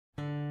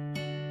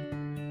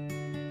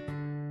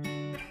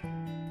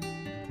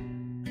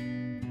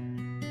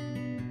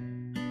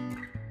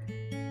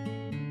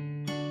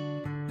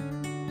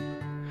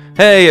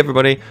Hey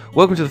everybody,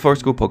 welcome to the Forest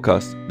School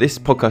Podcast. This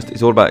podcast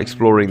is all about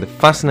exploring the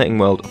fascinating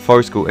world of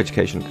forest school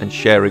education and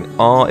sharing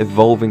our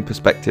evolving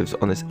perspectives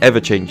on this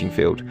ever-changing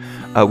field.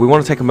 We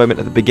want to take a moment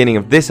at the beginning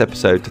of this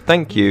episode to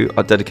thank you,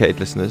 our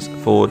dedicated listeners,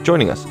 for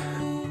joining us.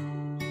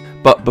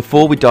 But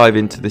before we dive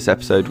into this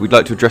episode, we'd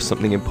like to address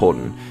something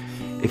important.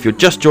 If you're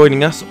just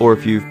joining us, or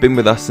if you've been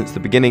with us since the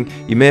beginning,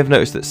 you may have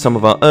noticed that some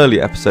of our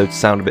earlier episodes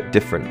sound a bit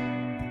different.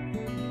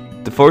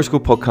 The Forest School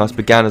Podcast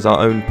began as our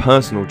own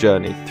personal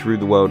journey through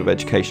the world of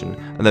education,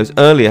 and those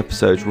early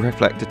episodes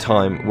reflect a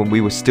time when we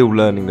were still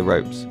learning the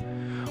ropes.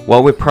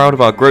 While we're proud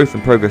of our growth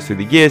and progress through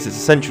the years, it's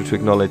essential to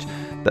acknowledge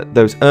that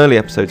those early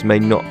episodes may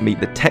not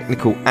meet the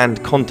technical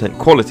and content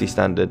quality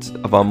standards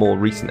of our more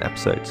recent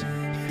episodes.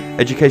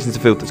 Education is a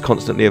field that's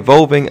constantly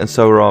evolving, and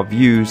so are our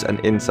views and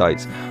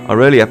insights.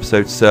 Our early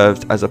episodes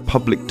served as a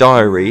public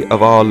diary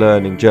of our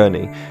learning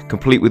journey,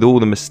 complete with all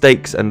the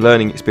mistakes and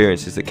learning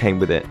experiences that came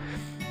with it.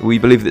 We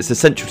believe that it's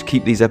essential to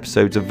keep these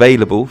episodes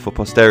available for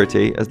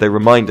posterity as they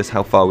remind us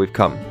how far we've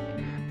come.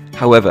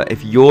 However,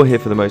 if you're here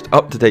for the most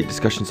up-to-date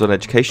discussions on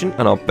education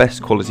and our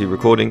best quality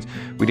recordings,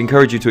 we'd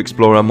encourage you to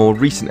explore our more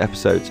recent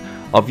episodes.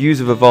 Our views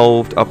have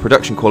evolved, our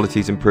production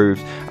quality's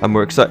improved, and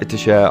we're excited to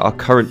share our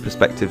current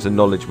perspectives and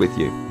knowledge with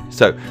you.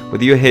 So,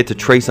 whether you're here to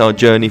trace our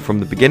journey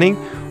from the beginning,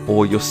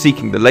 or you're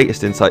seeking the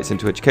latest insights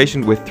into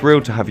education, we're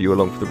thrilled to have you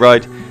along for the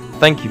ride.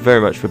 Thank you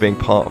very much for being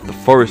part of the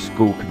Forest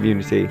School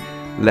community.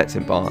 Let's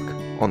embark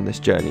on this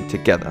journey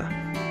together.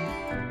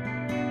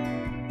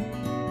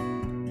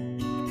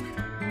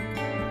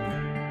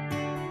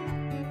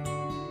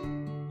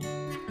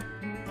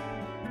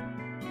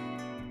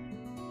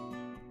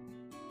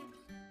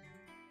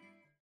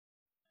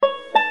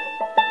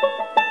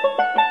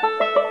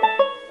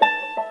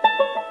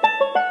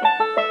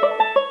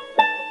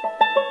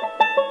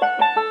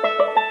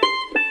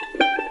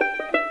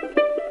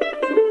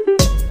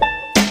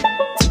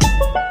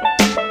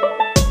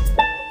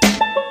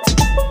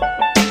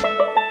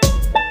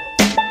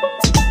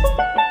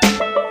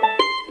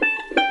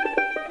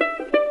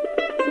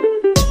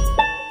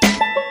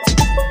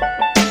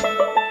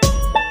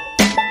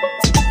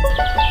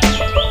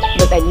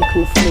 Then you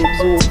can fully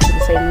absorb to the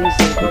same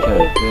music.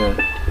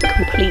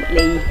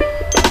 Completely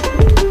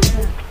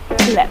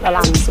let the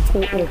land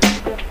support you.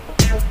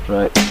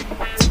 Right.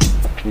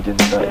 You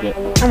didn't start yet.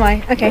 Am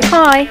I? Okay.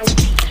 Hi.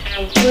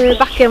 We're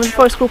back here with the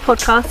Forest School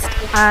Podcast,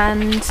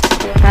 and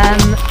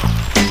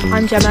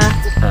I'm Gemma.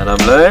 And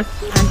I'm Lewis.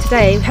 And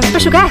today we have a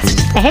special guest.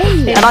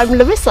 Hey, and I'm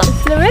Larissa.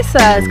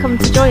 Larissa has come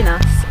to join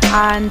us,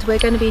 and we're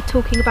going to be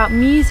talking about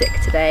music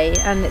today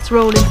and its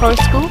role in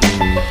Forest School.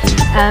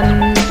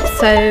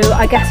 So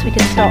I guess we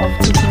can start off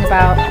talking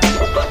about,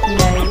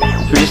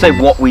 Should we just say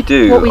what we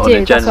do on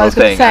a general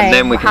thing, and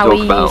then we can talk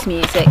about how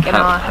we use music in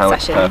our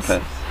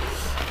sessions.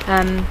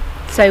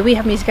 So we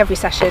have music every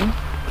session,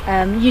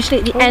 usually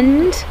at the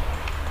end.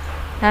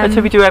 Let's say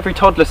we do every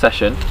toddler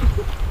session,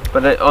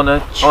 but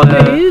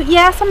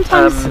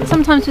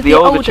sometimes with the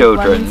older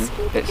children, ones.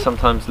 it's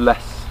sometimes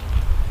less.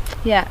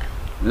 Yeah.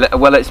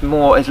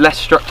 It's less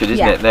structured,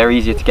 isn't it? They're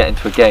easier to get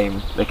into a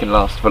game. They can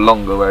last for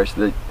longer, whereas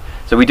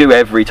so we do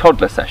every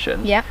toddler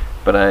session. Yeah.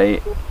 But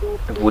I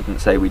wouldn't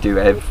say we do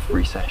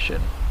every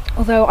session.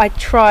 Although I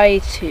try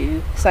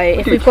to. So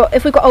if we've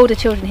got older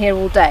children here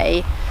all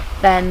day,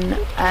 then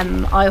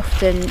I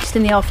often, just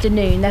in the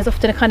afternoon, there's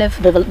often a kind of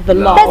the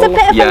lull. There's a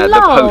bit of a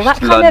lull. The that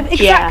kind of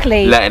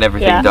exactly letting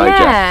everything digest.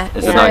 Yeah.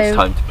 It's a nice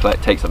time to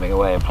take something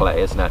away and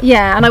play, isn't it?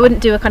 Yeah, and I wouldn't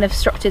do a kind of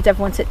structured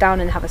everyone sit down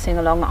and have a sing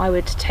along. I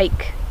would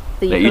take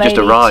the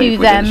ukulele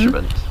to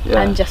them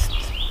and just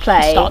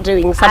play. Start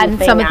doing something.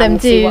 And some of them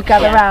do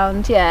gather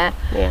around. Yeah.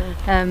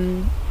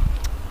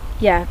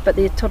 But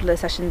the toddler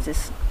sessions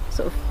is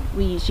sort of,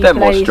 we use they're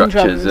more ukuleles and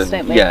structures, drums,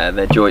 don't we? Yeah,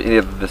 they're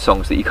the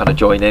songs that you kind of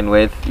join in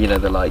with. The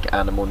like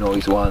animal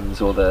noise ones,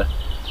 or the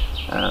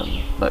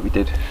like we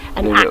did.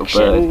 And Little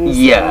actions.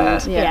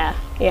 Bird.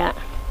 Yeah.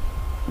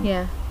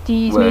 Do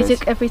you use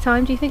music every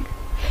time, do you think?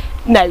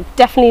 No,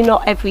 definitely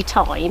not every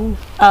time.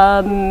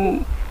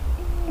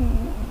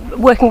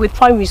 Working with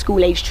primary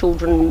school age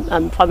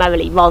children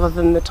primarily, rather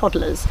than the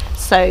toddlers.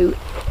 So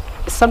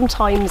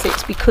sometimes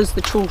it's because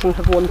the children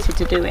have wanted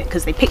to do it,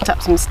 because they picked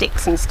up some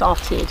sticks and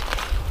started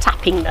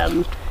tapping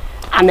them,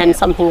 and then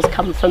something's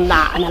come from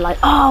that, and they're like,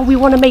 oh, we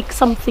want to make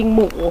something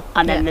more,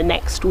 and then the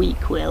next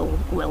week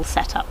we'll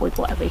set up with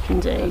whatever we can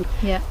do.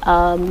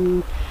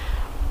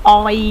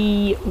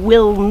 I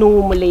will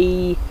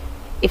normally,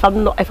 if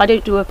I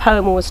don't do a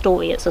poem or a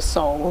story, it's a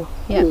song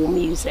or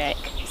music.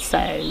 So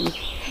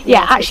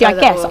actually I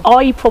guess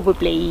I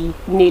probably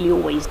nearly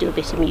always do a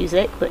bit of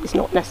music, but it's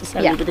not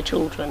necessarily with the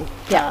children.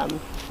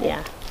 And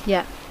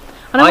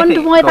I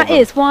wonder why that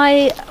is.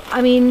 Why,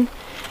 I mean,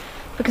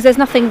 because there's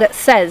nothing that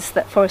says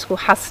that Forest School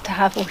has to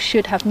have or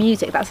should have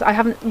music. I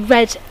haven't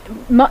read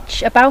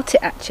much about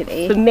it,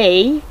 actually. For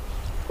me,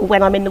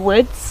 when I'm in the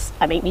woods,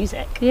 I make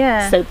music.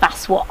 So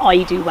that's what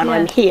I do when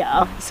I'm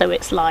here. So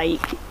it's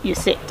like you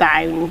sit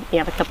down, you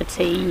have a cup of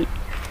tea,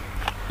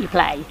 you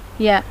play.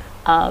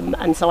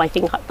 And so I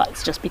think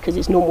that's just because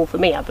it's normal for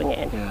me, I bring it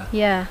in.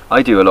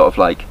 I do a lot of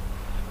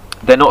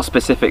they're not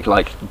specific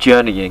like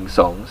journeying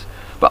songs,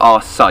 but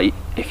our sight.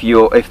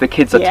 If the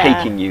kids are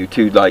taking you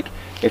to, like,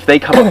 if they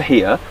come up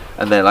here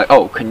and they're like,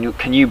 oh,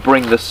 can you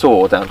bring the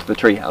saw down to the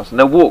treehouse, and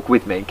they'll walk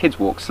with me. Kids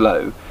walk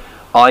slow.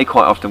 I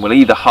quite often will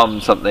either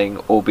hum something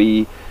or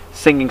be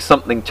singing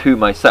something to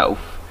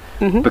myself,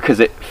 because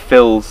it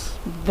fills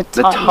the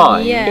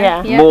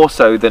time more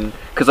so than,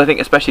 because I think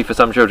especially for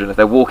some children, if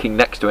they're walking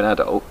next to an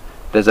adult,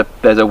 there's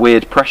a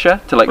weird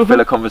pressure to like fill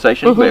a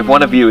conversation. But if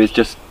one of you is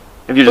just,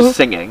 if you're just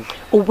singing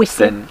or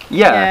whistling,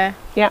 then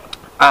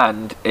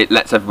and it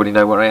lets everybody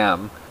know where I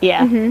am,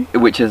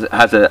 which has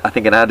I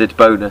think an added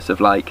bonus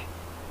of like,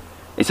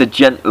 it's a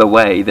gentler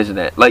way, isn't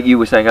it? Like you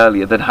were saying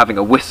earlier, than having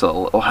a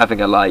whistle or having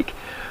a like,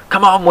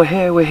 come on, we're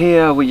here,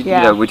 you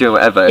know, we're doing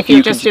whatever. If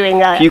you're just doing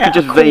if you could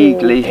just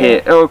vaguely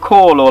hear, or a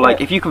call, or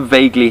like, if you can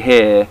vaguely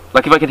hear,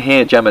 like if I can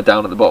hear Gemma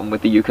down at the bottom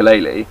with the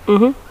ukulele,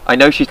 I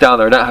know she's down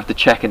there, I don't have to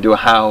check and do a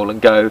howl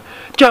and go,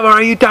 Gemma,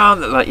 are you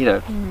down there? Like, you know.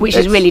 Which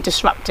is really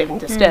disruptive and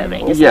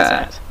disturbing, isn't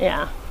it?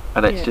 Yeah.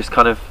 And it's just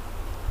kind of,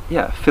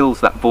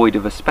 fills that void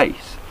of a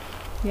space.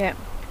 Yeah.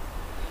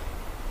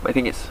 But I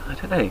think I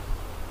don't know,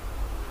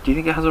 do you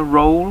think it has a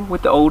role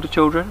with the older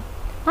children?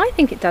 I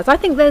think it does. I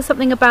think there's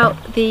something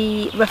about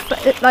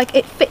like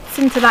it fits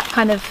into that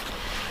kind of,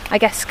 I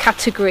guess,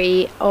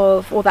 category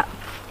of, or that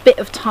bit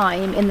of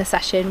time in the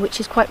session which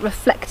is quite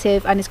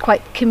reflective and is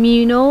quite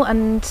communal,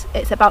 and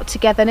it's about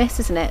togetherness,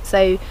 isn't it?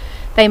 So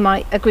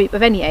a group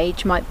of any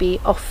age might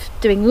be off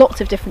doing lots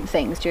of different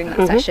things during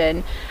that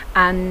session,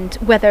 and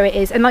whether it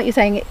is, and like you're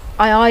saying,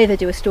 I either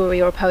do a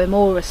story or a poem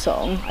or a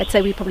song. I'd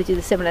say we probably do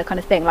the similar kind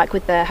of thing, like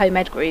with the home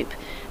ed group.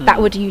 That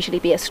would usually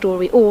be a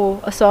story or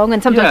a song,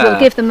 and sometimes we'll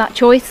give them that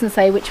choice and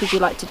say, which would you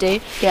like to do?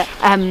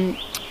 And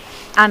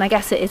I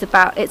guess it is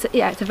about, it's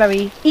a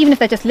very, even if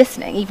they're just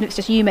listening, even if it's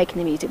just you making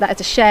the music, that is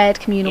a shared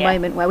communal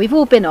moment where we've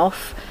all been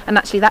off, and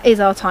actually that is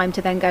our time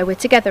to then go, we're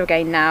together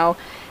again now.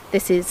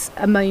 This is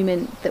a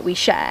moment that we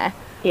share.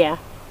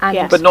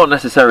 But not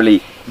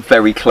necessarily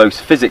very close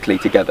physically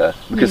together,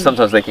 because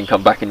sometimes they can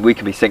come back and we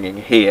can be singing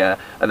here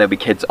and there'll be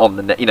kids on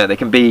the you know, they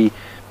can be,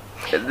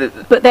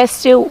 but they're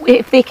still,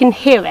 if they can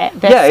hear it,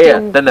 they're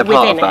still then they're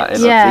part of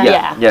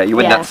that.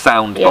 You're in that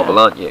sound bubble,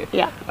 aren't you?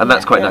 And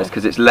that's quite nice,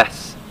 because it's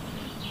less,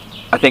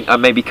 I think,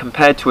 maybe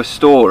compared to a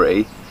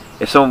story,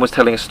 if someone was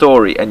telling a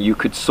story and you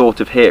could sort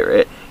of hear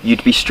it,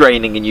 you'd be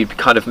straining and you'd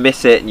kind of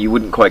miss it and you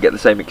wouldn't quite get the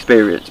same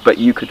experience, but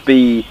you could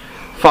be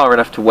far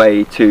enough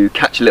away to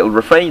catch little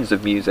refrains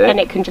of music, and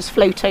it can just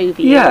float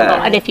over you.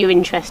 And if you're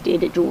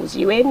interested, it draws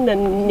you in,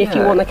 and if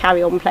you want to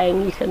carry on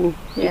playing, you can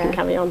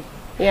carry on.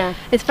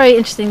 It's very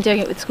interesting doing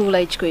it with school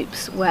age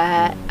groups,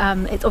 where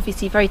it's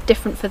obviously very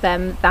different for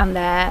them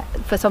than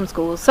for some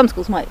schools. Some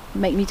schools might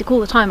make music all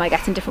the time, I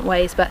guess, in different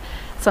ways, but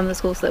some of the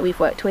schools that we've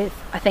worked with,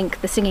 I think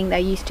the singing they're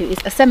used to is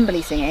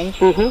assembly singing,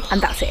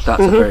 and that's it.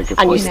 That's a very good point.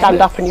 And you stand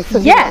up and you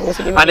sing.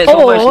 And it's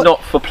almost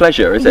not for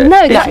pleasure, is it? No,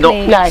 it's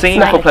exactly. not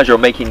singing for pleasure or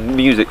making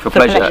music for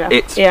pleasure.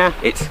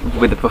 It's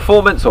with a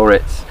performance, or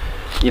it's,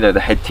 you know, the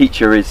head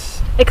teacher is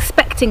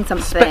expecting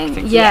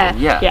something.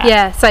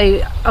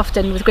 So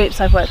often with groups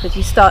I've worked with,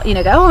 you start, go,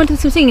 oh, I want to do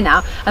some singing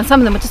now, and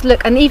some of them will just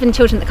look, and even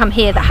children that come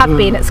here that have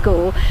been at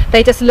school,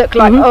 they just look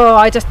like, oh,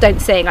 I just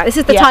don't sing, like this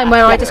is the time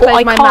where I just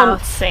close my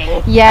mouth. I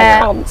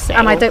can't sing,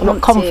 and I don't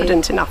want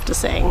confident to. enough to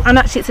sing. And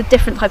actually it's a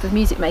different type of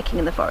music making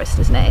in the forest,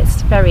 isn't it?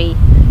 It's very,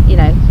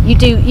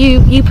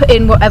 you put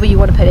in whatever you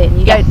want to put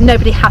in,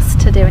 nobody has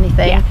to do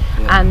anything,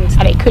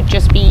 and it could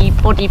just be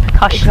body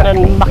percussion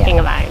and mucking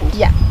around.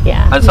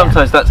 And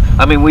sometimes that's,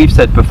 I mean, we've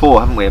said before,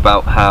 haven't we,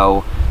 about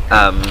how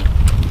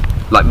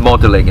like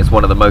modelling is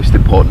one of the most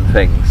important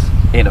things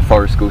in a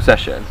forest school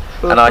session,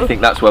 and I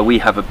think that's where we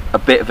have a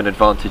bit of an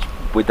advantage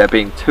with there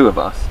being two of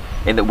us,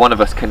 in that one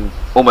of us can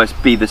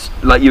almost be this,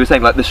 like you were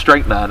saying, like the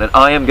straight man, and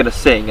I am going to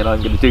sing and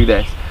I'm going to do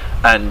this,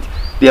 and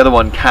the other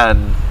one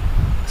can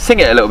sing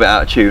it a little bit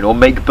out of tune, or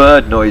make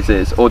bird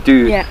noises, or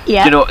do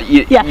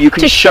you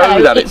can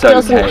show that it's okay. It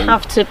doesn't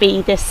have to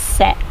be this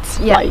set.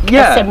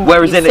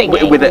 Whereas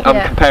with it,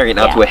 I'm comparing it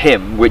now to a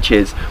hymn, which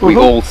is we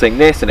all sing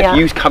this, and if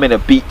you come in a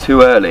beat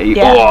too early,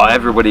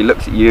 everybody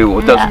looks at you,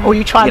 or doesn't, or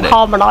you try and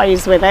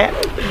harmonise with it.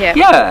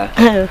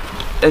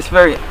 It's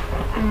very,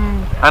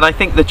 and I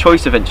think the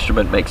choice of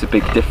instrument makes a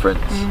big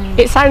difference.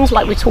 It sounds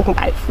like we're talking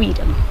about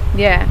freedom,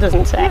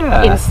 doesn't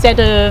it? Instead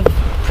of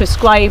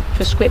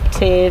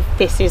prescriptive,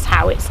 this is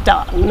how it's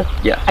done,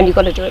 and you've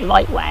got to do it the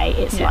right way.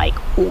 It's like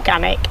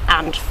organic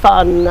and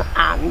fun,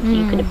 and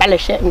you can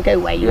embellish it and go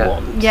where you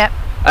want.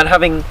 And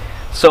having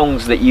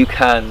songs that you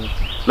can,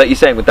 like you're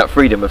saying, with that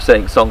freedom of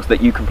saying songs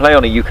that you can play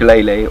on a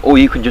ukulele, or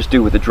you can just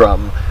do with a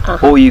drum,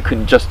 or you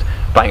can just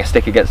bang a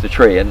stick against a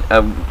tree, and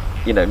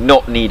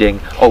not needing,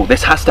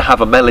 this has to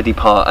have a melody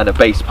part and a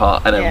bass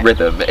part and a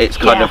rhythm. It's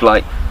kind of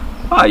like,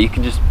 you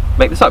can just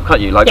make this up, can't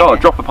you? Like,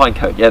 drop a pine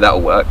cone,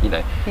 that'll work,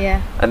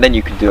 and then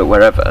you can do it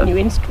wherever. New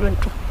instrument,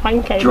 drop a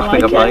pine cone.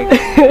 Dropping a pine.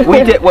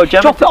 We did,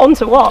 Gemma, drop it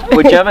onto what?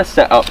 Well, Gemma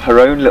set up her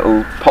own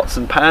little pots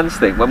and pans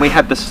thing when we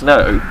had the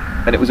snow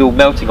and it was all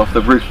melting off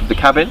the roof of the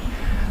cabin,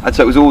 and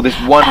so it was all this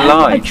one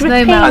line.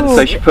 Snowmelt. And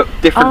so she put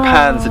different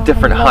pans at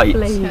different heights.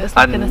 It was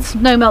like and a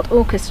Snowmelt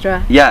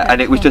orchestra. yeah,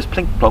 and it was just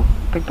plink plonk,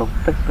 plink plonk,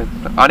 plink plonk,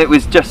 and it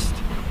was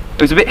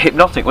a bit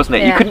hypnotic, wasn't it?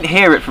 You Yeah. couldn't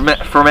hear it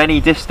from any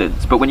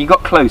distance, but when you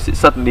got close, it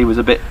suddenly was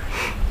a bit.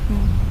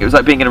 It was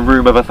like being in a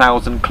room of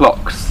 1,000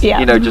 clocks. Yeah.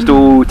 You know, just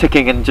all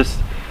ticking and just.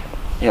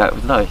 Yeah, it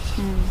was nice.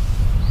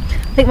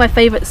 I think my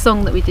favourite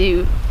song that we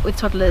do with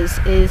toddlers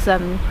is a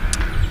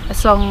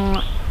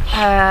song.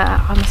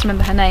 I must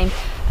remember her name.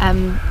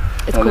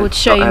 It's called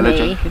 "Show Ella Me."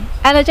 Jenkins?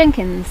 Ella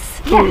Jenkins.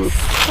 Yes.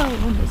 Oh,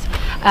 wonders.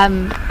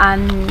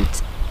 And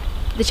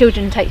the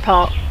children take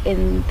part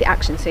in the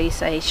action. So you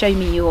say, "Show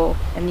me your,"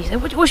 and you say,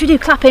 "What should we do?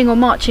 Clapping or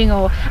marching?"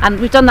 And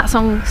we've done that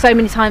song so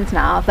many times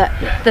now that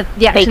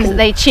the actions that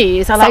they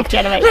choose are like,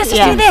 self-generate. "Let's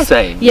just do this."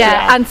 Insane.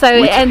 Yeah, and so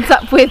it ends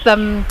up with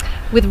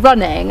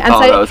running, and Oh,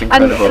 that was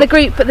incredible. and the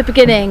group at the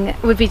beginning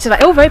would be just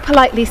like all very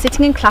politely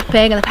sitting and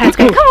clapping, and the parents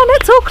going, "Come on,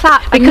 let's all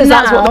clap," and Because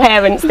that's what the now-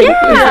 parents think.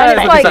 Yeah, is it's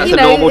perfect. like, that's you a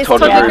know, normal it's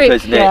toddler toddler group,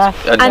 group. isn't it? Yeah.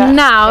 And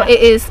now it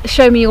is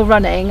 "Show me your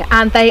running,"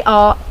 and they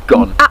are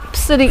Gone.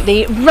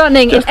 absolutely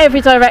running in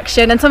every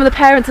direction, and some of the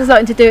parents are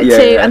starting to do it Yeah,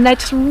 too, yeah. and they're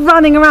just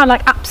running around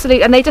like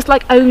absolute, and they just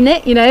like own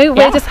it, you know.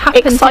 We Yeah. just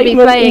happen to be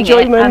Excitement, playing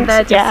enjoyment, it, and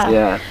they're just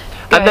Yeah.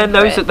 Going And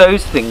then for it.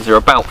 those things are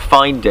about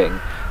finding.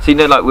 So you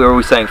know, like we were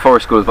always saying,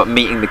 forest school is about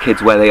meeting the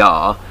kids where they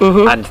are,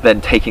 and then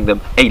taking them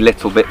a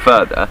little bit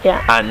further. Yeah.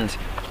 And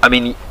I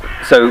mean,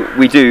 so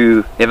we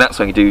do in that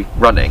song, you do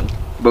running,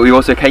 but we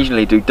also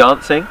occasionally do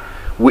dancing,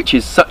 which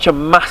is such a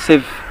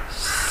massive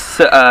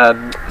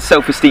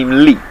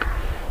self-esteem leap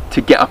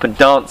to get up and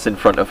dance in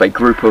front of a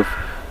group of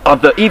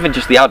other, even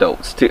just the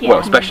adults. Well,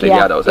 especially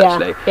the adults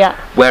actually. Yeah.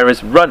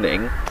 Whereas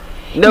running.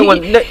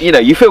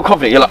 You feel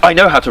confident. You're like, I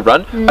know how to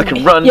run. I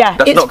can run. Yeah,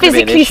 That's it's not going to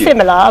be an physically issue.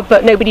 similar,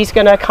 but nobody's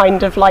going to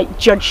kind of like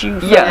judge you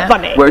for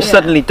running. Whereas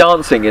suddenly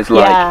dancing is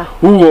like, Yeah.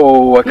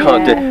 whoa, I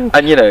can't do.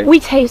 And you know, We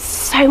take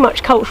so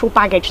much cultural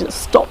baggage that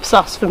stops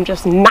us from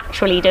just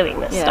naturally doing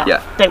this stuff,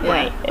 Yeah. don't we?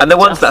 Yeah. and the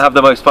ones that have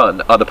the most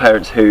fun are the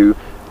parents who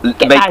make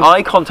down.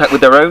 eye contact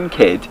with their own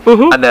kid,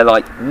 and they're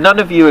like, none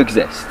of you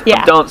exist.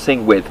 Yeah. I'm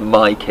dancing with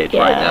my kid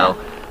right Yeah. now.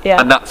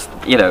 Yeah. And that's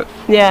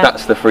Yeah.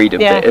 that's the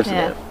freedom Yeah. bit, isn't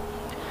Yeah.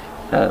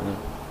 it?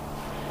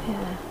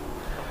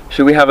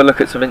 Should we have a look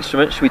at some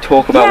instruments? Should we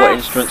talk about what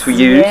instruments we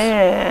use?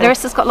 Yeah.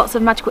 Larissa's got lots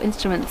of magical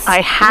instruments. I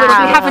Which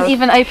have. we haven't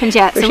even opened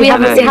yet, so Which we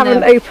haven't seen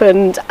them.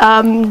 opened.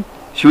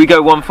 Should we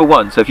go one for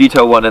one? So if you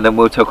tell one, and then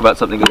we'll talk about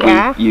something that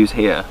Yeah. we use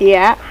here.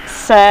 Yeah.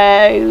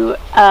 So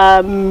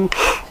I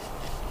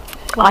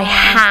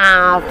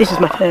have. This is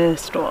my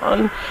first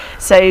one.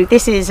 So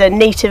this is a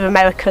Native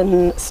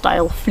American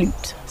style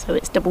flute. So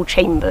it's double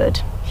chambered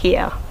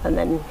here and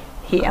then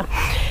here.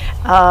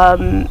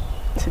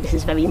 So this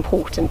is very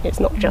important. It's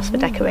not just for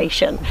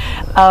decoration.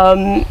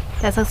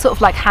 There's a sort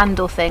of like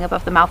handle thing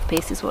above the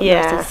mouthpiece, is what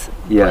Yeah. Larissa's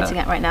Yeah. pointing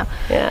at right now.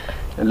 Yeah.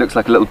 It looks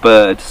like a little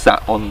bird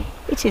sat on.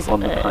 It is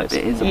On a the bird. pipe,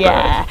 it is a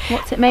yeah.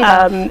 What's it made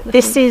of?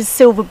 This is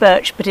silver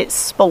birch, but it's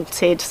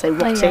spalted, so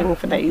rotting yeah.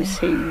 for those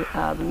who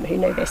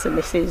know this. And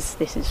this is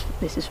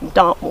from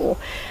Dartmoor.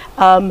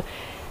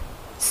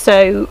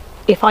 So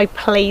if I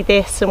play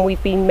this, and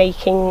we've been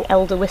making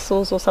elder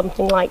whistles or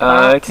something like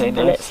that, Okay,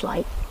 then nice. it's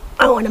like,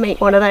 I want to make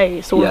one of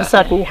those. All of Yeah. a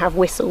sudden, you have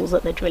whistles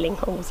that they're drilling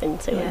holes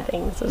into Yeah. and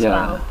things as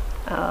Yeah.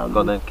 well. Go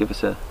on then, give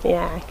us a.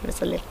 Yeah, give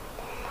us a little.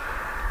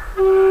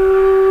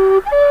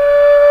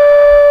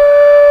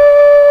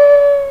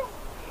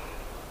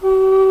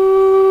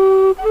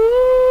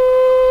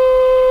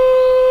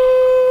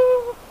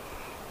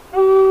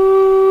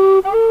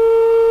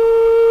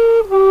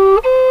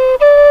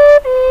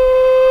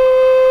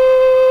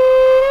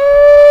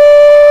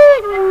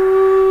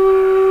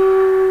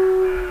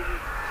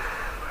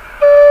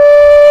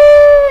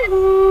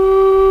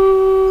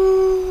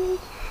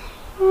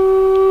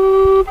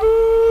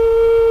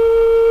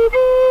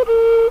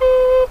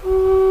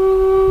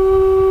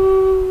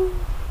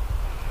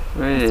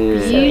 Really?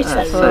 That's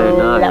Beautiful, so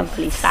nice.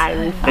 lovely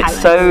sound. for It's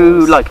Alice.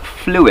 so like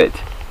fluid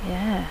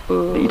Yeah.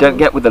 that you don't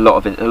get with a lot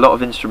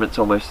of instruments.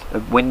 Almost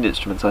wind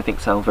instruments, I think,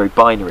 sound very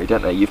binary,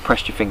 don't they? You've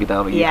pressed your finger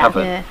down, or you Yeah.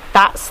 haven't. Yeah.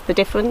 That's the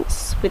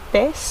difference with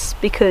this,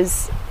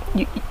 because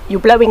you're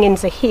blowing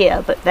into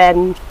here, but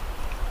then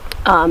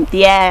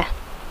the air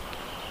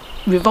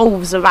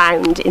revolves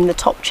around in the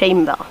top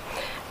chamber,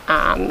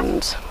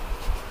 and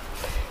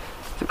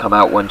To come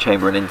out one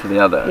chamber and into the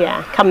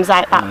other. comes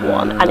out that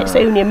one, and it's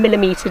only a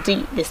millimetre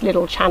deep, this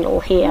little channel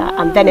here,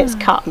 and then it's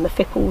cut and the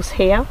fipple's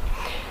here,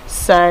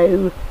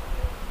 so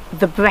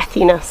the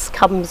breathiness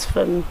comes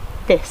from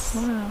this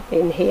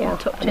in here,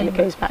 Top and then it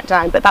chamber. goes back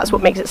down. But that's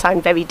what makes it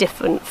sound very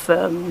different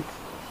from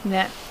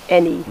Yeah.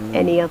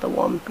 any other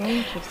one.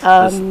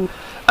 And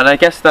I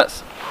guess that's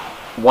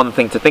one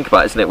thing to think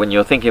about, isn't it? When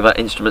you're thinking about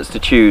instruments to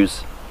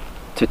choose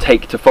to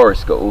take to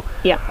forest school,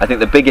 Yeah. I think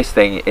the biggest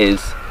thing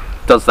is,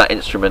 does that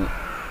instrument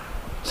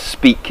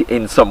speak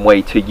in some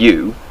way to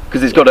you?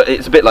 Because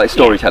it's a bit like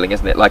storytelling,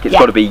 isn't it? Like it's Yeah.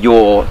 got to be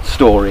your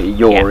story,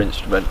 your Yeah.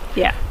 instrument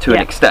Yeah. to an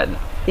extent.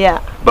 Yeah.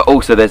 But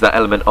also there's that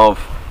element of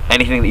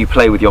anything that you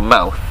play with your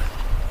mouth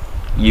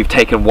you've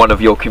taken one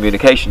of your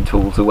communication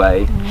tools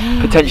away.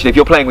 Potentially, if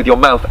you're playing with your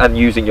mouth and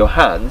using your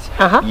hands,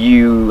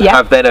 you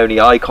have then only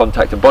eye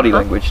contact and body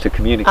language to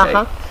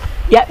communicate.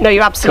 Yeah, no,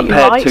 you're absolutely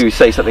compared right. to,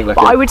 say, something like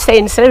But I would say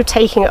instead of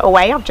taking it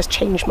away, I've just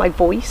changed my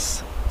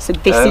voice. So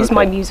this is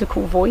my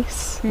musical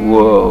voice.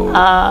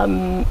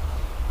 Whoa.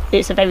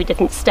 It's a very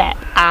different step,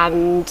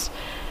 and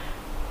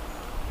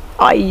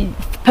I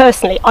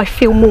personally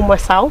feel more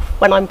myself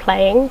when I'm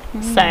playing.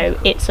 So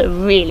it's a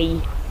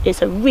really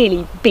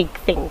big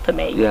thing for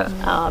me.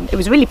 It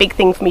was a really big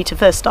thing for me to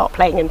first start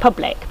playing in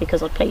public,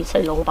 because I'd played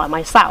so long by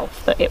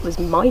myself that it was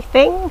my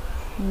thing,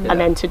 and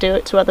then to do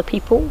it to other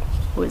people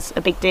was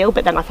a big deal.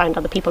 But then I found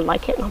other people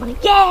like it, and I'm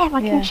like,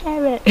 I can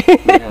share it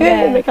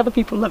and make other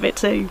people love it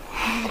too.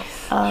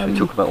 Should we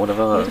talk about one of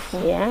ours?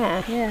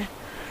 Yeah.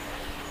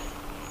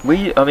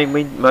 We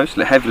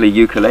mostly heavily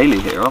ukulele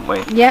here, aren't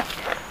we? Yep.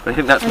 But I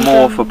think that's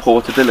more for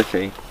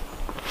portability.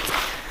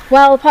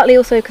 Well, partly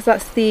also because I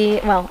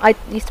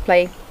used to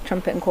play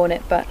trumpet and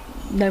cornet, but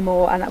no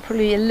more, and that's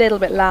probably a little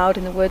bit loud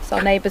in the woods.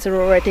 Our neighbours are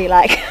already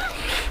like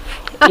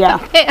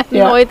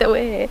annoyed that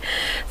we're here.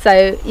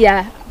 So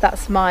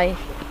that's my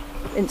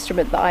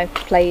instrument that I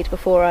played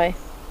before I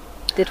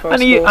did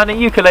forest school. And a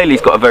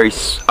ukulele's got I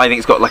think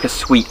it's got like a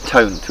sweet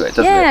tone to it,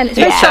 doesn't it? And it's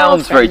it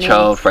sounds very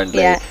child friendly.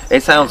 Yeah.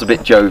 It sounds a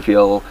bit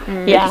jovial.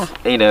 Yeah.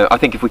 I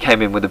think if we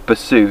came in with a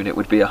bassoon, it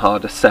would be a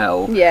harder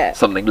sell. Yeah.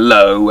 Something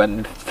low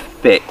and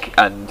thick,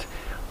 and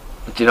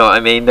do you know what I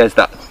mean? There's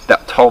that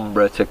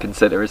timbre to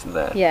consider, isn't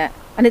there? Yeah.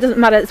 And it doesn't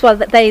matter as well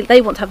that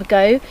they want to have a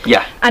go.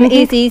 Yeah. And it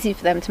is easy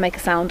for them to make a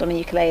sound on a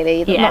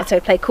ukulele. Not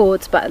necessarily play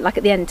chords, but like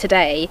at the end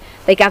today,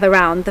 they gather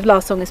round, the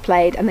last song is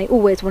played, and they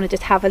always want to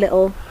just have a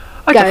little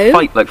I could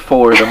fight like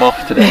 4 of them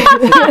off today.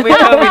 Tell me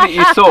that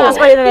you saw. That's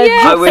why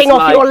they're thing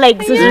off your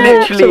legs as you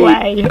walked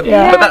away.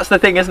 But that's the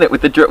thing, isn't it?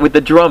 With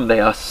the drum, they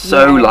are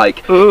so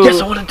like,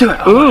 yes, I want to do it.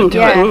 I want to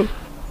do it.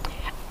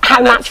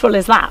 How natural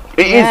is that?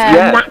 It is.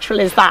 How natural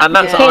is that? And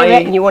that's you hear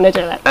it and you want to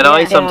do it. And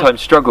I sometimes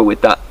struggle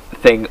with that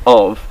thing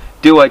of,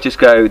 do I just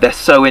go, they're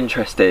so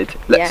interested,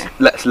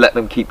 let's let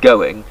them keep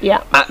going,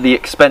 at the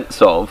expense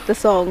of the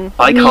song,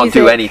 I can't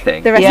do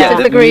anything, the rest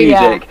of the group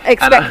music,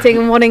 expecting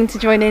and wanting to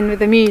join in with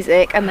the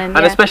music, and then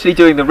especially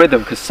doing the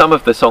rhythm, because some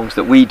of the songs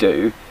that we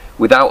do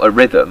without a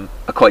rhythm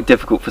are quite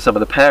difficult for some of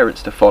the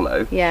parents to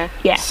follow.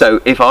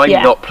 So if I'm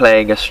not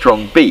playing a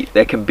strong beat,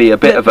 there can be a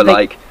bit of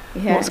a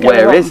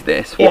where is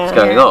this? What's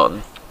going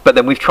on? But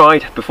then we've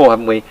tried before,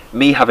 haven't we?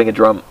 Me having a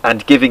drum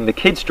and giving the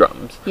kids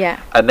drums,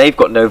 and they've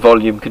got no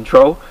volume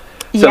control.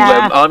 So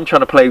I'm trying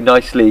to play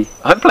nicely.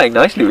 I'm playing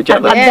nicely with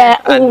Gemma,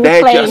 and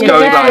they're just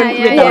going like,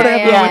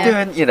 whatever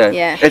we're doing.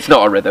 It's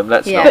not a rhythm.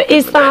 That's not. But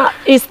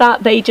is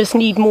that they just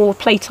need more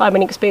playtime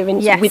and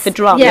experience with the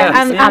drum?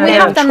 And we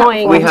have done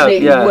trying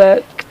to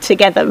work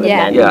together.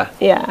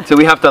 So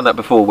we have done that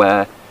before,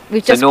 where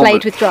we've just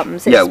played with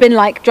drums. It's been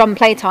like drum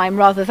playtime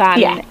rather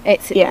than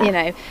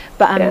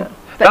But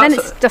then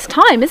it's just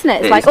time, isn't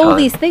it? It's like all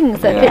these things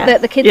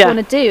that the kids want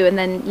to do, and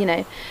then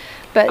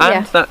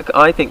that,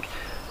 I think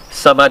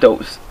some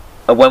adults,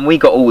 when we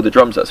got all the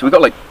drums up, so we got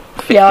like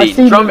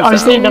 15 drums I've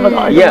seen them.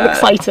 I'm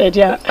excited.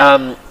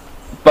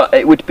 But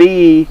it would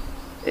be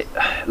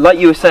like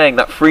you were saying,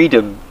 that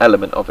freedom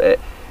element of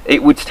it.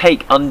 It would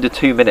take under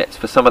 2 minutes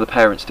for some of the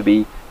parents to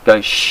be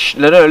going, shh,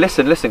 no,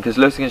 listen, because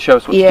Lucy's going to show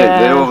us what to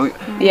do.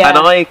 And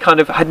I kind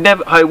of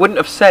I wouldn't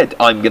have said,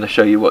 I'm going to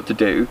show you what to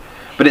do,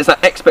 but it's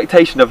that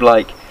expectation of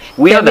like,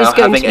 we are now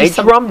having a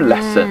drum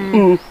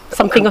lesson.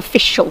 Something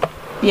official.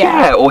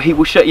 Or he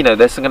will show,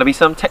 there's going to be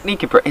some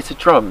technique input. It's a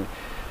drum.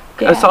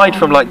 Aside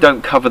from like,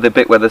 don't cover the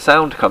bit where the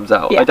sound comes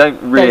out. I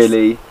don't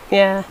really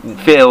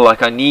feel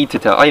like I need to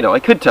tell. I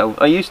could tell.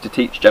 I used to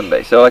teach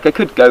djembe, so like I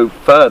could go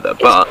further.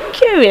 But it's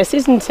curious,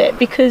 isn't it?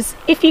 Because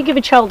if you give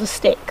a child a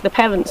stick, the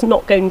parent's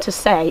not going to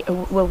say,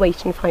 "We'll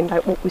wait and find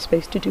out what we're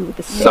supposed to do with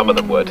the stick." Some of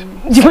them would.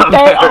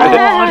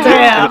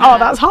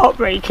 That's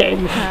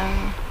heartbreaking.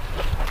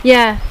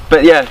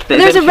 But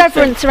there's a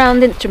reverence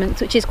around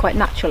instruments which is quite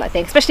natural, I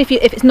think, especially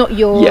if it's not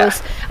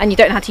yours and you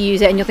don't know how to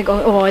use it, and you'll think,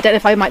 oh, I don't know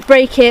if I might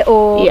break it,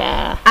 or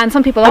and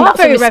some people are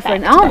very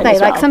reverent, aren't they?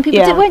 Like some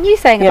people weren't you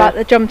saying about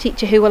the drum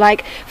teacher who were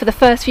like, for the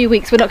first few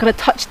weeks we're not going to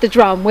touch the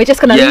drum, we're just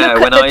going to look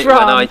at the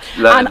drum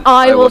and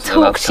I will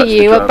talk to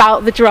you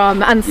about the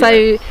drum. And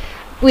so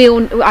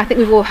I think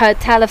we've all heard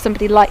tell of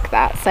somebody like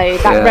that, so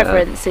that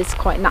reverence is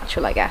quite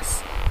natural, I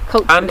guess,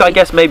 culturally. And I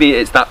guess maybe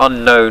it's that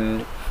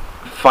unknown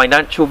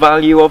financial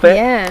value of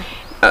it.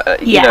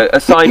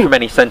 Aside from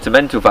any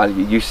sentimental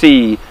value, you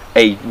see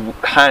a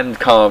hand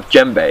carved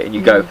djembe and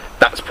you go,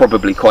 that's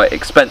probably quite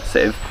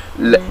expensive.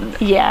 And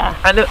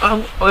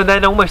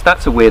then almost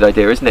that's a weird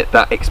idea, isn't it,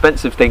 that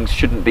expensive things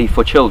shouldn't be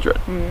for children.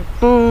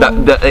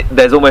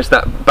 There's almost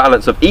that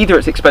balance of either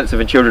it's expensive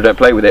and children don't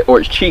play with it, or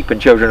it's cheap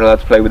and children are allowed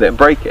to play with it and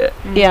break it.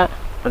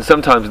 And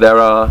sometimes there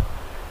are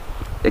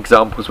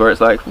examples where it's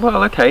like,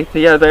 well, okay,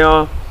 they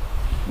are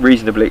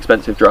reasonably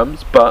expensive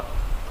drums, but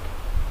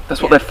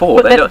that's what they're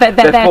for. They're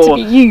there for, to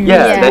be used.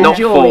 They're not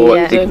for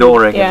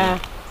ignoring. Yeah.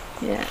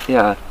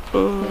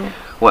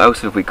 What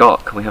else have we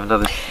got? Can we have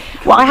another?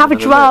 Well, I have a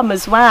drum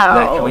as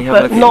well, Can we have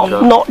a but look at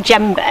the not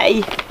drum?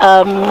 djembe.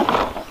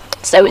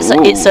 So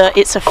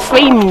it's a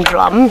frame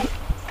drum.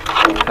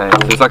 Okay,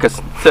 so it's like it's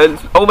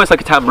almost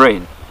like a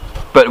tambourine,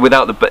 but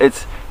without but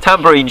it's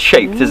tambourine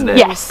shaped, isn't it?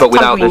 Yes, but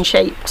without tambourine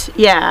shaped.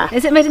 Yeah.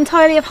 Is it made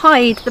entirely of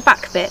hide, the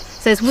back bit?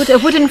 So there's a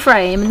wooden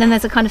frame, and then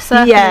there's a kind of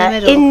circle Yeah,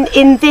 in the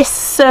middle. in this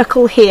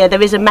circle here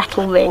there is a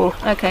metal ring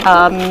Okay.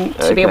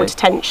 to be able to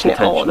tension it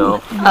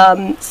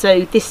on.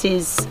 So this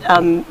is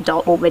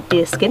Dartmoor red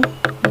deer skin.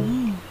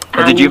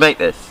 Oh, did you make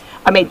this?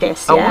 I made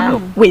this, Oh, yeah,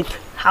 wow. with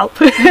help.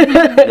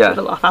 Yeah. With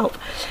a lot of help.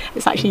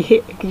 It's actually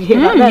here. Can you hear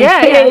that? Then?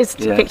 yeah, yeah. It's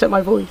Yeah. picked up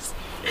my voice.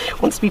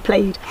 Wants to be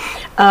played.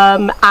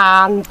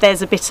 And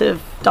there's a bit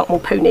of Dartmoor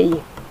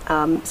pony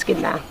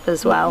skin there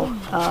as well.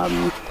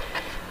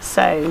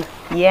 So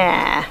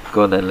yeah,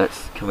 Go on then.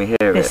 Can we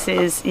hear this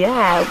it? is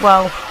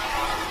well.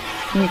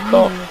 You've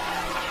got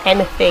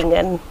anything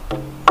and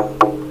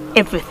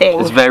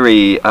everything. It's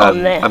very.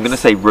 on this. I'm going to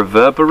say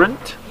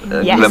reverberant.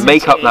 I'm Yes, going to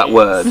make it up that is.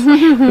 word.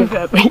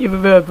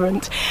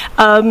 Reverberant.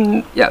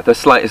 Yeah, the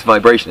slightest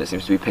vibration it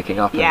seems to be picking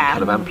up and Yeah,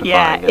 kind of amplifying.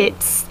 yeah. and-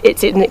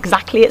 It's in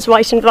exactly its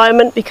right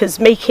environment, because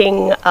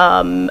making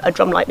a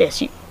drum like this,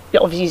 you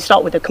obviously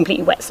start with a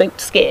completely wet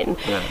soaked skin.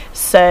 Yeah.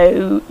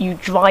 So you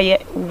dry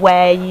it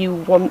where you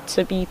want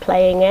to be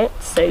playing it.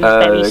 So Oh,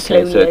 very okay,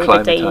 slowly so over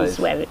acclimatised. days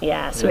where So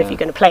Yeah. if you're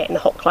going to play it in a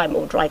hot climate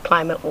or dry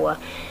climate or a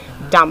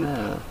damp,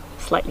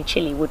 slightly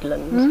chilly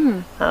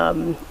woodland.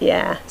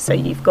 So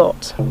you've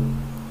got.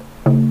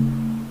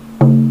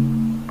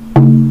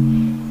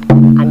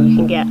 And you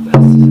can get.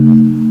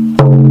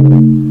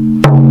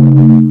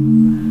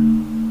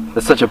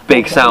 There's such a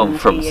big sound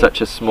from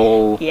such a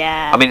small.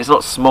 Yeah. I mean, it's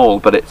not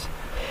small, but it's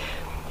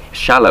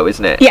shallow,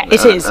 isn't it? Yeah,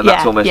 it is. And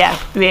that's almost.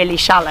 Really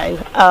shallow.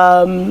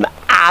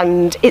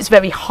 And it's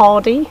very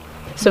hardy.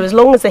 So as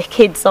long as the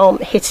kids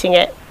aren't hitting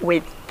it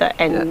with the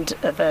end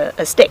of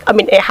a stick, I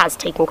mean, it has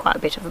taken quite a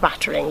bit of a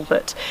battering,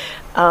 but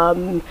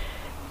they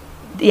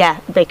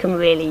can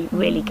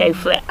really go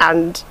for it.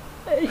 And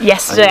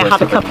yesterday I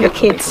had a couple of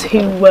kids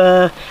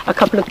a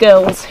couple of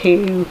girls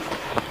who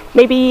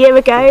maybe a year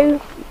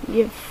ago,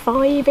 year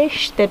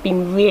 5-ish, they'd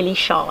been really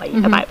shy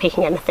about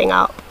picking anything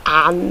up,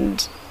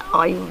 and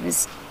I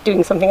was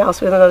doing something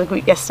else with another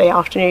group yesterday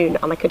afternoon,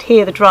 and I could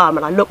hear the drum,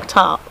 and I looked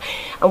up,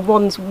 and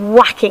one's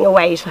whacking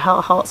away to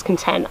her heart's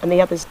content, and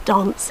the other's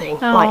dancing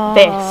like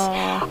this,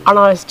 and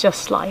I was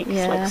just like,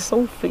 it's like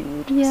soul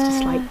food. It's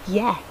just like,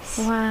 yes.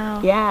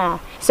 Wow. Yeah.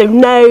 So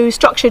no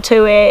structure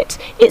to it.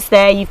 It's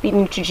there. You've been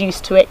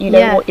introduced to it. You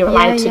know what you're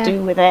allowed to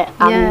do with it,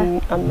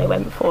 and they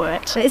went for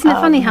it. But isn't it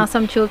funny how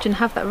some children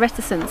have that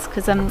reticence?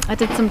 Because I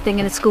did something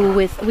in a school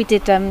we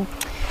did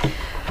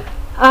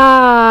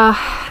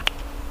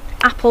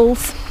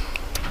apples.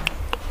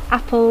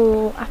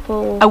 Apple.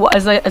 Oh, what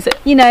is it?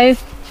 You know,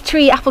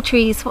 apple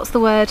trees. What's the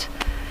word?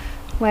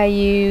 Where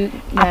you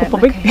Apple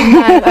bobbing? Okay.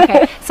 No,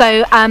 okay.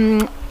 So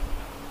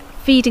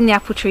feeding the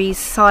apple trees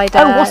cider.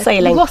 Oh,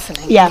 wassailing.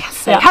 Yeah. Yes.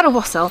 So had a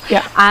wassail.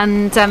 Yeah.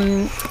 And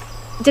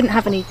didn't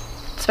have any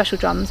special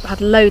drums, but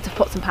had loads of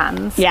pots and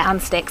pans and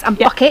sticks and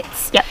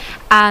buckets. Yeah.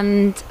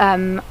 And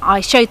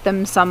I showed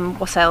them some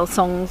wassail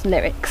songs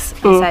lyrics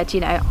and said,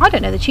 I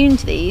don't know the tune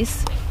to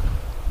these.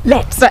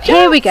 But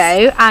here we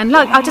go, and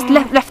look, I just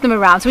left them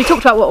around. So we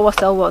talked about what a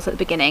wassail was at the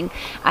beginning,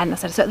 and I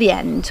said, so at the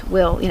end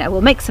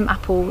we'll make some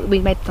apple. We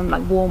made some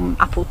like warm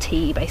apple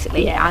tea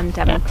basically, and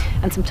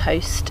some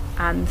toast.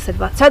 And so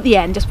at the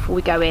end, just before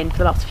we go in for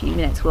the last few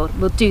minutes, we'll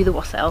do the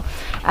wassail.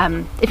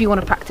 If you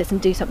want to practice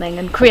and do something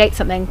and create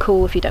something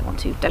cool, if you don't want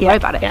to, don't worry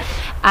about it. Yeah.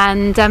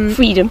 And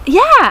freedom.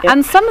 Yeah,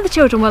 and some of the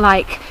children were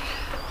like,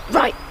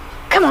 right,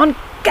 come on,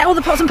 get all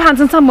the pots and pans,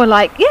 and some were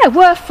like,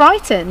 were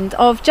frightened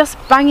of just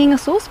banging a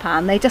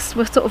saucepan. They just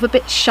were sort of a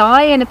bit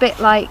shy and a bit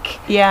like,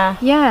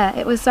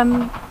 it was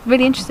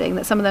really interesting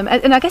that some of them,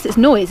 and I guess it's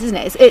noise, isn't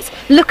it? It's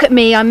look at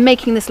me, I'm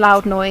making this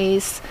loud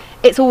noise.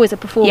 It's always a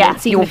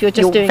performance, even if you're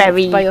just doing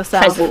it by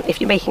yourself. Present.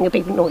 If you're making a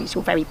big noise,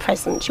 you're very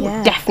present.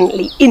 You're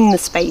definitely in the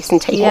space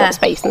and taking up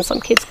space, and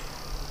some kids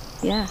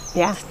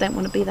just don't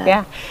want to be there.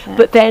 Yeah.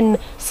 But then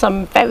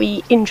some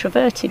very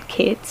introverted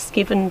kids,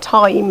 given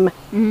time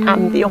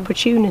and the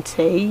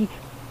opportunity,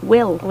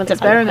 will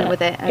experiment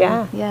with it.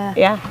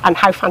 And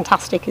how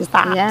fantastic is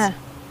that? Yeah.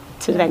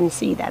 To then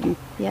see them.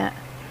 Yeah.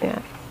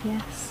 Yeah.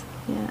 Yes.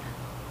 Yeah.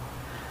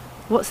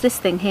 What's this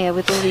thing here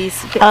with all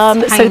these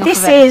bits so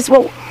this is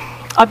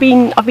I've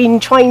been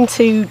trying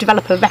to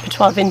develop a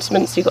repertoire of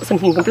instruments. So you've got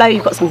something you can blow,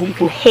 you've got something you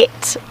can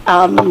hit.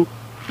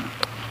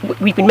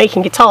 We've been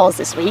making guitars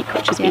this week,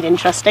 which has been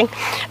interesting.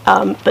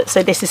 But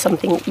so this is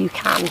something that you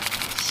can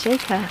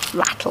shaker,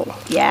 rattle.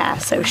 Yeah,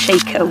 so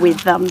shaker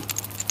with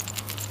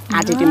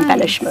added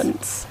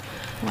embellishments.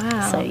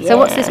 Wow. So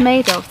what's this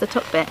made of? The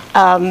top bit?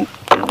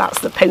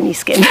 That's the pony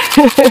skin.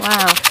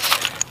 Wow.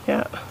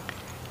 Yeah.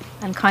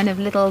 And kind of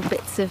little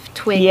bits of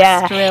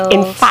twigs drilled.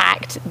 In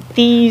fact,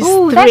 these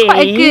three... they're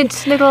quite a good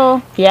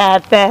little... Yeah,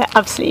 they're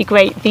absolutely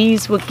great.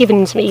 These were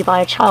given to me by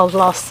a child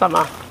last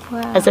summer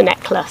as a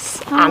necklace,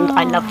 and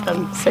I love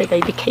them, so they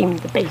became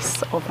the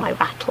base of my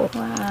rattle.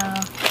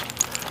 Wow.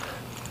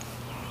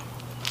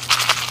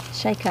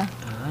 shaker.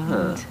 And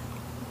look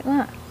at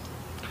that.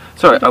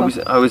 Sorry,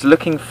 Beautiful. I was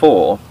looking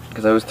for,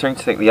 because I was trying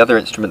to think the other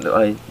instrument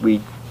that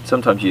we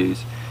sometimes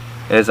use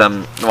is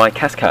my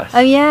Cascas. Oh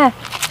yeah.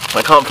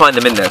 I can't find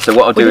them in there, so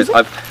what I'll do What is is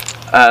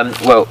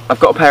I've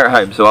got a pair at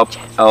home, so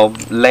I'll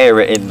layer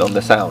it in on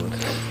the sound.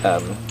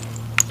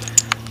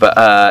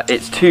 But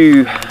it's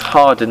 2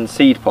 hardened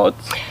seed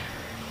pods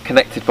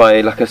connected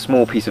by like a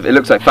small piece of, it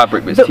looks like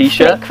fabric, but it's That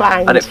t-shirt, flick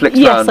round. and it flicks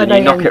Yes, round I and know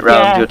you knock them. it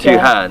round Yeah, your 2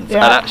 yeah, hands,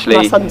 yeah. and actually,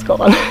 My son's got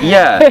one.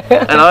 yeah,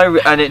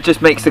 and it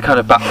just makes the kind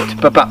of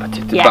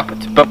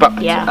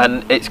Yeah.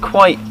 and it's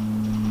quite,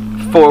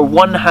 for a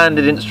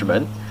one-handed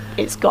instrument,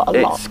 It's got a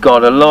lot. it's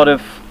got a lot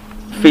of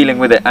feeling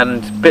with it,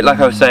 and a bit like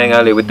I was saying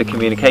earlier with the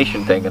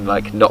communication thing and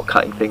like not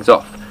cutting things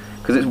off,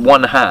 because it's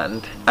one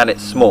hand and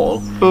it's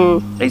small.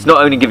 It's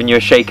not only giving you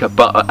a shaker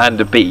and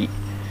a beat,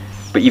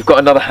 but you've got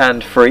another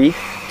hand free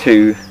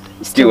to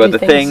Still do other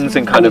things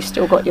and kind and of you've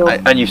still got your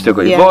and you've still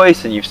got your Yeah.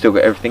 voice and you've still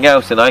got everything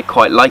else, and I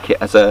quite like it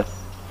as a,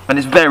 and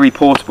it's very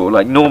portable.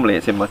 Like normally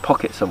it's in my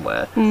pocket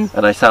somewhere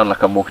and I sound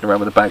like I'm walking around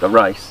with a bag of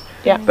rice.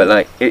 Yeah. But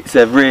like it's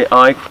a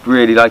I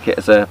really like it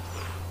as a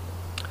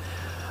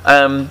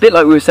bit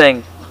like we were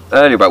saying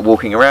earlier about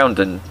walking around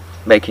and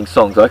making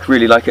songs. I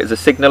really like it as a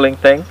signalling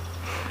thing.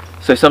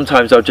 So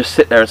sometimes I'll just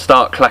sit there and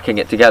start clacking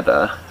it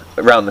together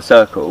around the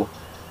circle,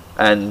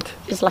 and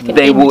It's like an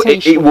it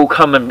invitation. will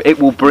come and it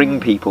will bring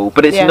people,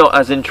 but it's Yeah. not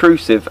as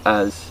intrusive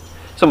as,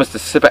 it's almost a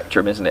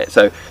spectrum, isn't it?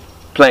 So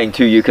playing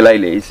 2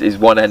 ukuleles is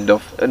one end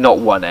of, not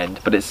one end,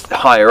 but it's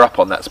higher up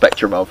on that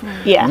spectrum of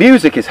Yeah.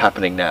 music is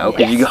happening now,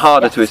 because Yes. you're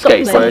harder Yes. to It's got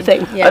escape. Whereas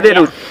something. Yeah. a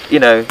little, you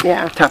know,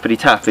 Yeah. tappity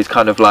tap is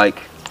kind of like,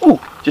 oh,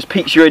 just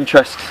piques your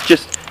interest,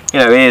 just, you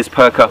know, ears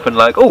perk up and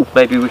like, oh,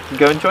 maybe we can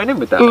go and join in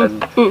with that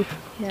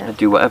Yeah. and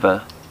do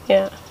whatever.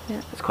 Yeah.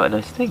 It's quite a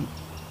nice thing.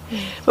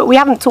 But we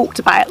haven't talked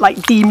about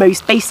like the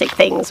most basic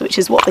things, which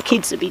is what the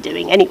kids would be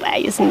doing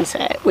anyway, isn't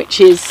it?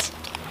 Which is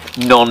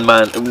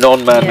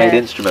Non-man-made Yeah.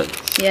 instruments.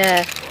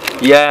 Yeah.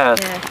 Yeah.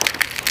 Yeah.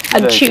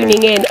 and Very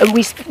tuning in. And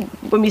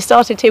when we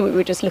started here, we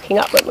were just looking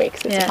up, weren't we?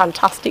 Because it's Yeah. a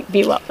fantastic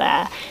view up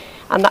there,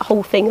 and that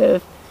whole thing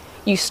of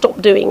you stop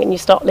doing and you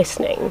start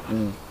listening,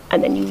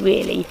 and then you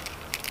really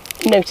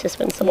notice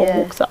when someone Yeah.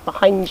 walks up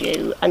behind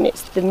you, and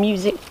it's the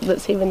music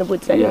that's here in the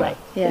woods anyway,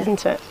 Yeah.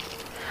 isn't it?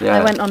 Yeah.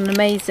 I went on an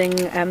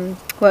amazing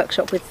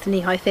workshop with the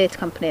Knee High Theatre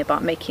Company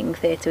about making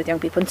theatre with young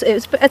people, and so it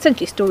was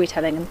essentially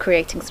storytelling and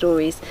creating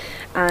stories.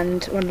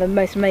 And one of the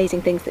most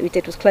amazing things that we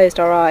did was closed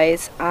our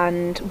eyes,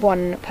 and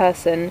one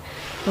person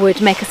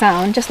would make a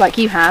sound just like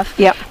you have.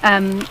 Yep.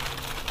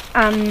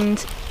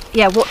 And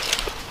yeah,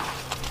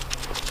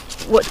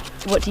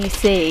 what do you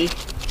see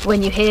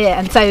when you hear?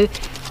 And so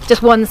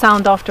just one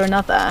sound after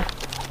another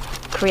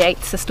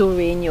creates a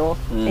story in your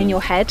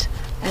head,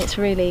 and it's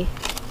really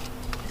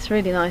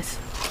nice,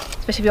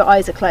 especially if your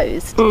eyes are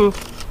closed.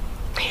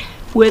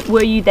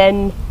 Were you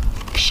then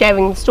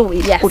sharing the story,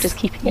 Yes. or just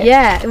keeping it?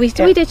 Yeah, we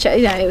did show,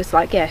 you know, it was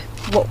like,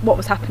 what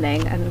was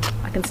happening, and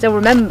I can still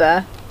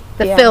remember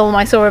the Yeah. film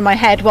I saw in my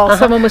head while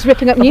someone was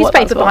ripping up Of what newspaper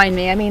that's what- behind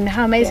me. I mean,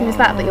 how amazing is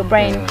that your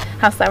brain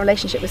has that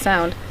relationship with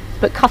sound?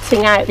 But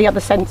cutting out the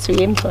other sensory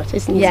input,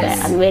 isn't Yes.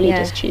 it? And really Yeah.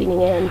 just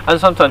tuning in. And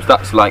sometimes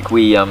that's like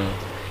we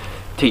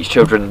teach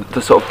children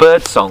the sort of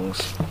bird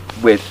songs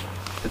with.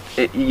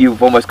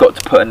 You've almost got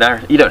to put a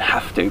narrative. You don't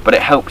have to, but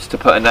it helps to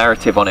put a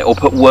narrative on it or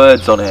put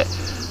words on it.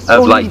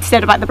 Of You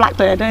said about the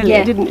blackbird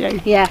earlier, didn't you?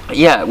 Yeah.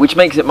 yeah, which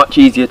makes it much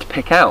easier to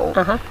pick out.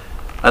 Uh-huh.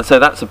 And so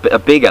that's a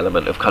big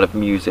element of kind of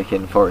music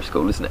in forest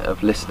school, isn't it?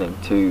 Of listening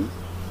to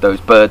those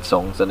bird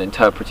songs and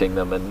interpreting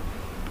them, and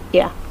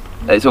Yeah.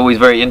 it's always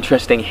very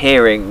interesting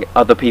hearing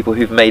other people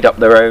who've made up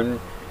their own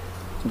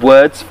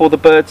words for the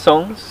bird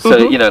songs. So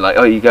you know, like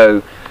you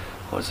go,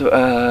 what's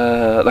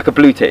like a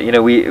blue tit. You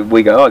know,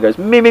 we go, it goes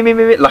me me me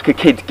me me, like a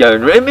kid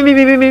going me me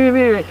me me me me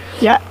me.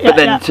 Yeah. But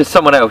then to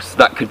someone else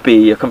that could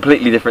be a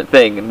completely different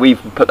thing, and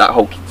we've put that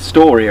whole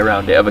story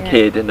around it of a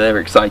kid, and they're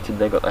excited,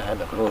 they've got their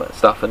hand up and all that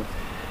stuff, and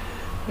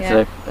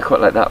so I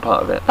quite like that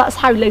part of it. That's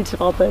how loads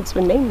of our birds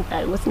were named,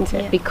 though, wasn't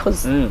it? Yeah.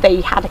 Because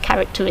they had a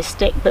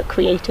characteristic that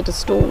created a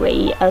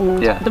story,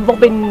 and Yeah. the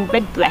robin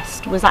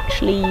redbreast was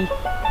actually,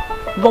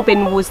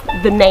 robin was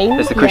the name.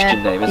 It's the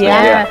Christian name, isn't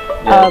Yeah. it?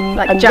 Yeah.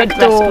 Like and jackdaw.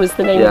 redbreast was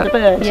the name Yeah. of the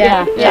bird.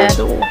 Yeah. Yeah.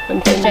 Jackdaw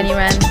and things. Jenny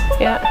Wren,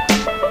 Yeah.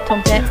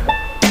 Tomtit.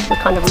 We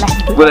kind of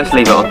left. Well, let's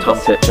leave it on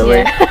Tomtit, shall we?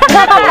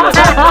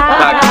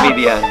 That can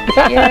be the end.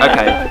 Yeah.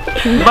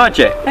 Okay.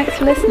 Magic. Thanks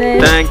for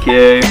listening. Thank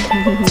you.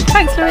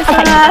 Thanks,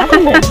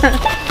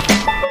 Larissa.